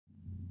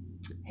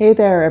Hey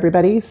there,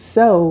 everybody.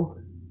 So,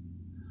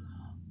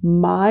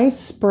 my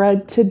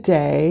spread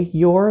today,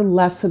 your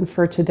lesson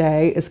for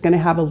today, is going to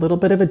have a little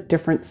bit of a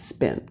different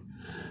spin.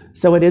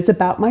 So, it is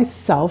about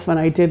myself, and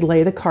I did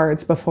lay the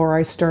cards before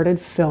I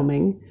started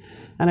filming.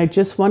 And I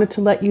just wanted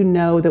to let you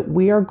know that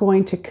we are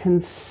going to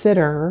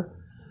consider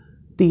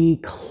the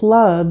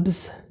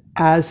clubs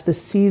as the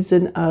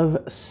season of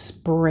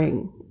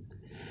spring,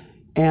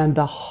 and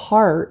the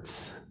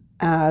hearts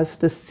as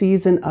the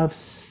season of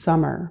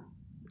summer,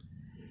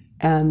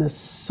 and the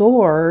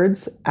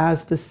swords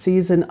as the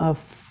season of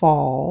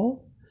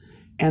fall,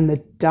 and the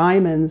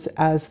diamonds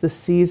as the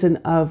season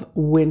of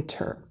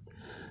winter.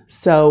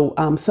 So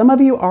some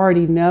of you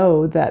already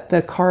know that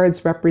the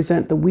cards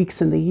represent the weeks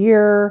in the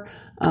year.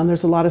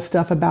 There's a lot of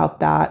stuff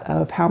about that,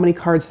 of how many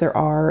cards there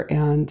are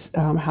and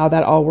how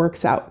that all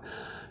works out.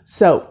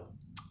 So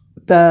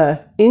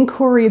the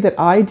inquiry that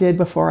I did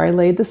before I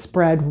laid the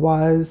spread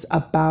was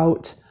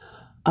about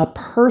a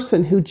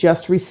person who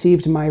just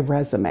received my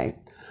resume.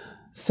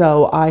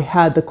 So I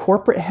had the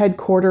corporate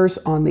headquarters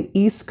on the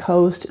East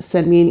Coast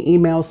send me an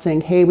email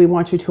saying, hey, we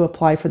want you to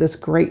apply for this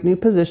great new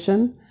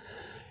position.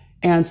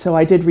 And so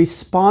I did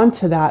respond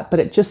to that, but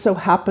it just so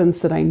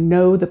happens that I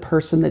know the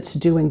person that's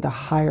doing the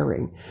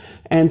hiring.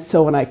 And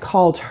so when I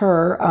called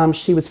her,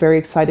 she was very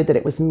excited that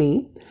it was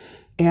me.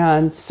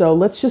 And so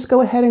let's just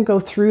go ahead and go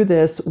through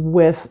this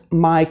with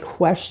my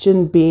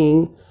question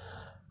being,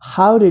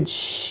 how did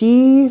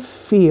she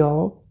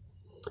feel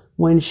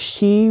when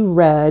she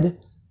read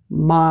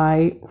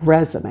my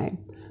resume?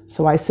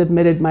 So I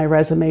submitted my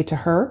resume to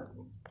her,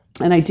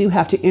 and I do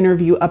have to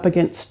interview up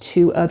against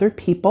 2 other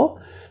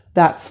people.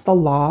 That's the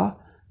law.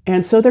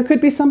 And so there could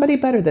be somebody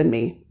better than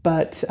me,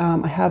 but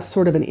I have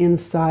sort of an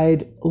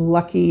inside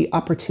lucky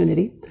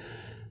opportunity.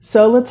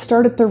 So let's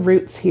start at the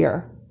roots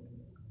here.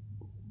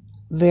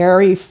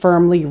 Very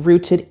firmly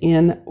rooted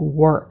in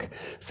work.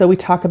 So we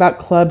talk about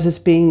clubs as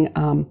being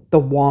the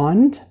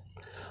wand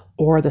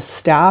or the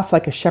staff,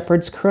 like a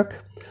shepherd's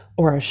crook,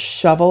 or a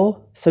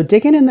shovel. So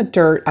digging in the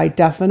dirt, I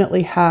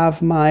definitely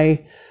have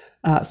my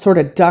sort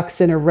of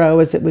ducks in a row,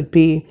 as it would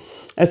be,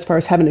 as far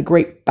as having a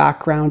great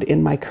background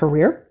in my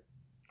career.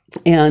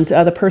 And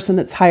the person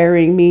that's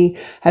hiring me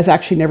has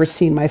actually never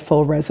seen my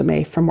full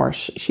resume from where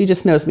she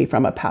just knows me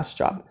from a past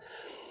job.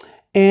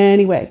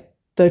 Anyway,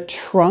 the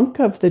trunk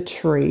of the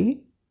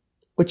tree,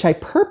 which I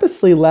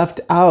purposely left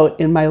out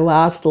in my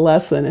last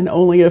lesson, and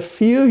only a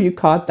few of you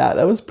caught that.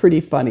 That was pretty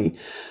funny.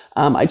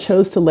 I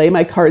chose to lay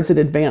my cards in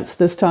advance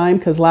this time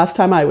because last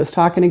time I was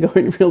talking and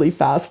going really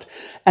fast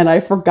and I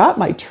forgot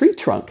my tree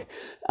trunk,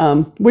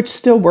 which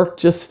still worked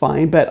just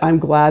fine, but I'm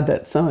glad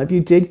that some of you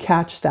did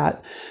catch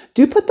that.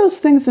 Do put those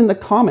things in the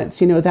comments,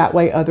 that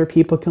way other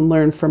people can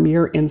learn from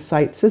your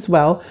insights as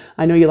well.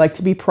 I know you like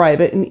to be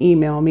private and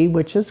email me,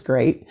 which is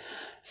great.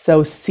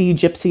 So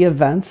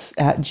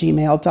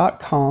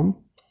cgypsyevents@gmail.com.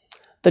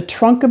 The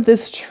trunk of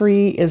this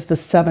tree is the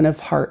 7 of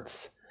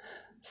hearts.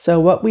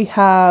 So what we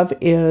have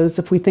is,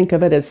 if we think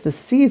of it as the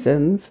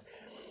seasons,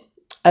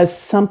 as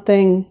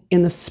something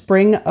in the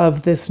spring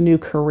of this new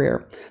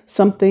career,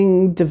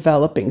 something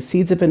developing,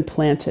 seeds have been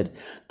planted.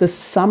 The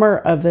summer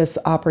of this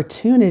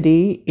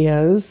opportunity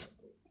is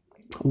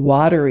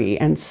watery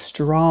and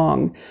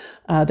strong.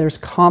 There's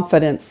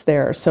confidence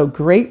there. So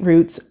great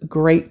roots,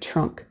 great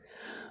trunk.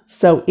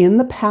 So in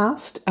the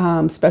past,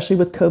 especially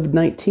with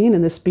COVID-19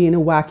 and this being a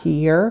wacky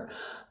year,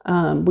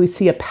 we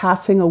see a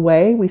passing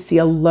away. We see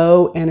a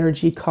low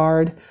energy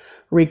card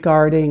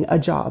regarding a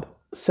job.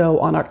 So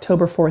on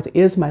October 4th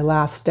is my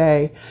last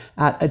day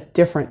at a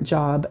different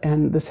job.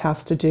 And this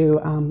has to do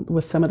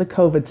with some of the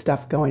COVID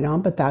stuff going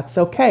on, but that's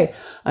okay.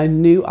 A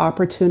new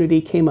opportunity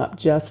came up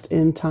just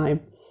in time.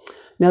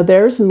 Now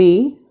there's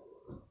me.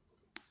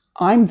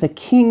 I'm the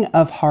king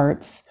of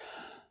hearts.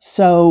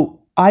 So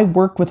I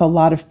work with a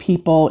lot of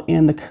people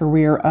in the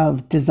career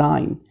of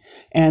design.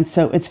 And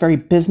so it's very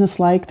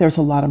businesslike. There's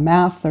a lot of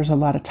math, there's a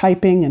lot of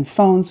typing and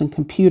phones and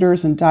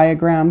computers and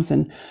diagrams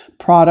and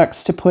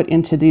products to put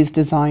into these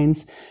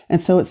designs.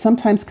 And so it's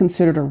sometimes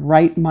considered a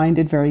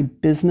right-minded, very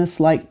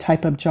businesslike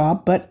type of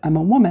job, but I'm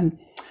a woman.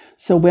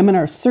 So women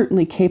are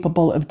certainly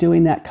capable of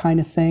doing that kind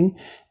of thing.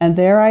 And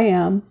there I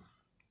am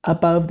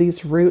above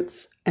these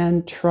roots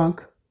and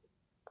trunk,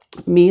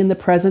 me in the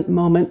present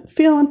moment,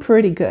 feeling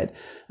pretty good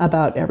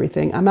about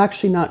everything. I'm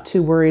actually not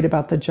too worried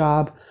about the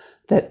job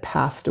that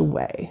passed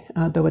away,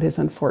 though it is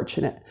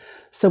unfortunate.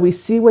 So we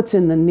see what's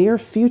in the near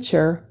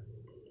future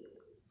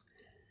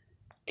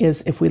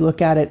is, if we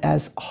look at it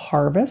as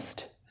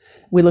harvest,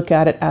 we look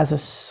at it as a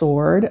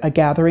sword, a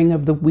gathering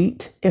of the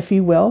wheat, if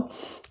you will,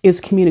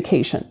 is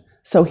communication.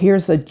 So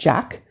here's the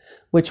Jack,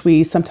 which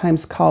we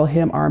sometimes call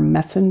him our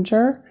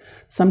messenger.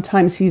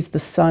 Sometimes he's the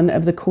son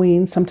of the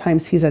queen.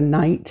 Sometimes he's a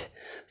knight.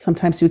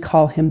 Sometimes we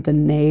call him the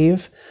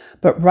knave.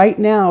 But right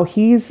now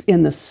he's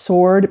in the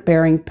sword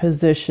bearing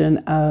position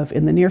of,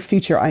 in the near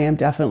future, I am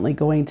definitely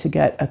going to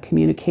get a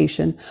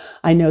communication.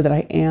 I know that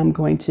I am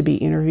going to be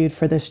interviewed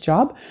for this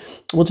job.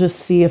 We'll just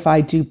see if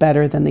I do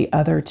better than the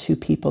other 2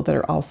 people that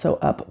are also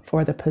up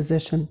for the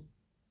position.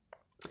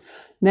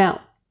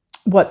 Now,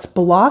 what's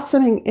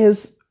blossoming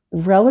is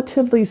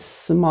relatively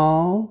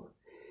small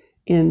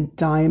in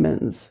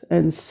diamonds.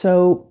 And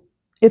so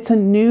it's a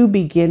new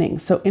beginning.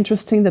 So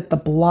interesting that the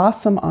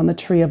blossom on the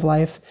tree of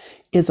life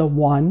is a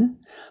 1,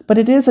 but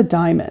it is a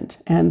diamond.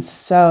 And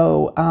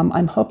so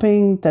I'm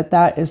hoping that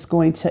that is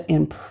going to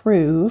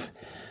improve.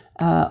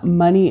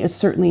 Money is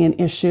certainly an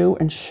issue.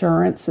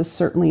 Insurance is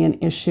certainly an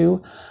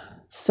issue.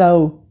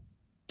 So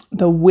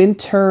the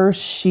winter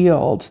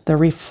shield, the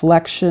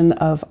reflection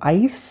of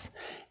ice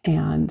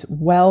and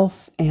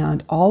wealth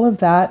and all of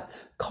that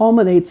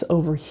culminates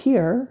over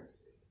here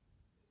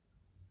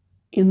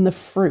in the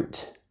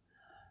fruit.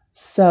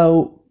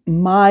 So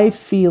my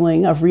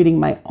feeling of reading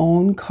my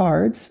own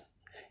cards,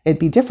 it'd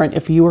be different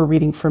if you were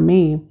reading for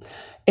me,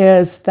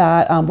 is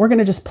that we're going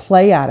to just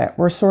play at it.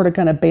 We're sort of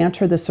going to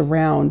banter this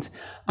around.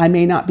 I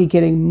may not be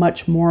getting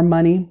much more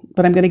money,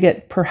 but I'm going to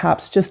get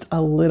perhaps just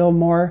a little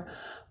more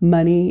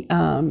money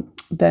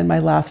than my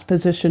last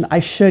position.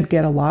 I should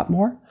get a lot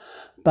more,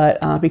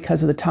 but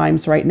because of the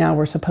times right now,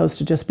 we're supposed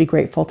to just be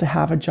grateful to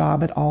have a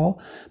job at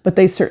all. But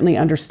they certainly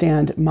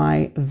understand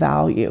my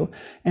value.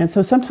 And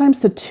so sometimes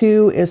the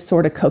 2 is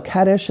sort of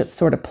coquettish. It's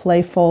sort of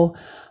playful.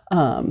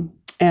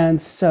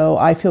 And so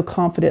I feel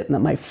confident that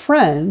my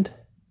friend,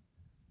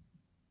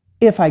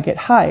 if I get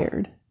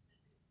hired,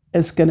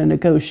 is going to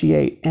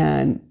negotiate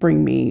and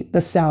bring me the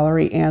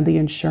salary and the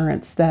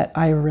insurance that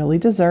I really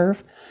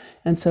deserve.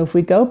 And so if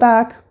we go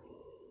back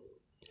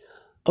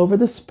over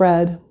the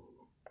spread,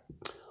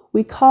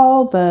 we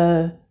call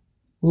the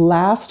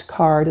last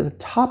card at the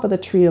top of the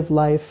tree of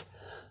life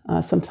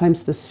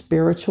sometimes the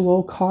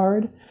spiritual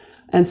card.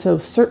 And so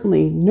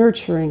certainly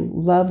nurturing,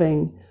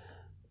 loving,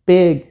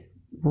 big,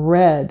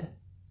 red,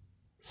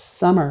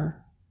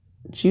 summer,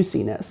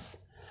 juiciness.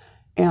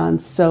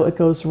 And so it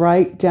goes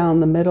right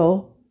down the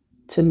middle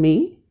to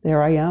me.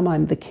 There I am.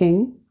 I'm the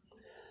king.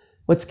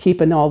 What's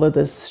keeping all of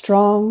this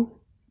strong?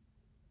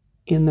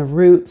 In the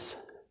roots.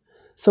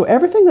 So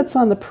everything that's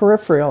on the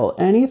peripheral,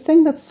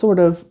 anything that's sort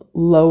of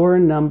lower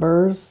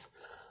numbers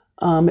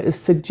is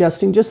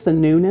suggesting just the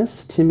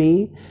newness to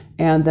me.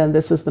 And then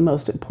this is the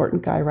most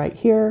important guy right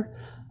here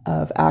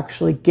of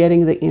actually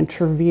getting the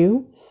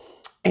interview.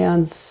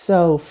 And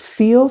so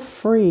feel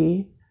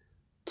free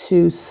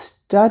to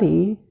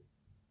study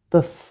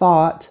the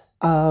thought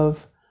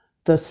of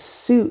the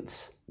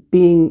suits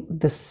being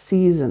the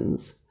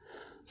seasons.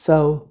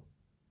 So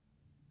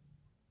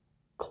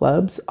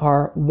clubs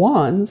are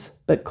wands,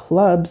 but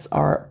clubs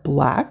are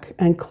black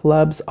and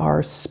clubs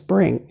are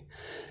spring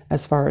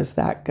as far as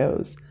that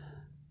goes.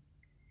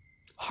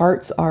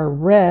 Hearts are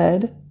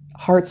red,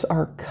 hearts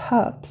are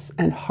cups,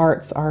 and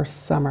hearts are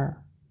summer.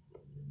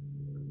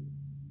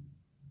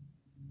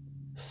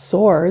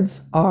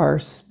 Swords are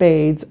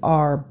spades,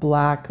 are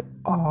black,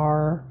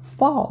 are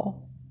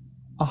fall,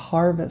 a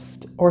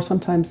harvest, or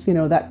sometimes,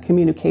 that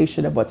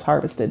communication of what's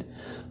harvested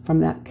from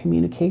that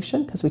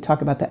communication, because we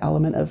talk about the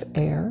element of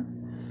air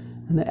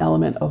and the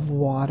element of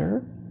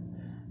water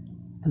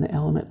and the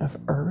element of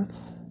earth.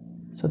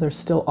 So there's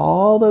still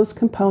all those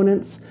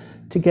components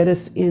to get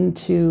us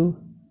into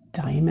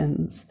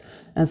diamonds.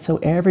 And so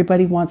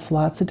everybody wants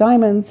lots of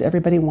diamonds.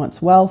 Everybody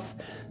wants wealth,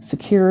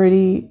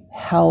 security,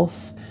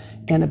 health,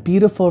 and a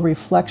beautiful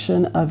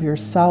reflection of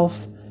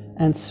yourself,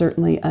 and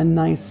certainly a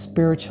nice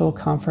spiritual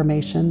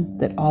confirmation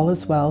that all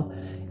is well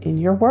in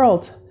your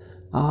world.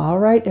 All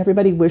right,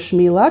 everybody, wish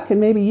me luck,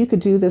 and maybe you could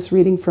do this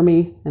reading for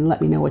me and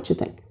let me know what you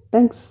think.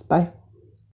 Thanks. Bye.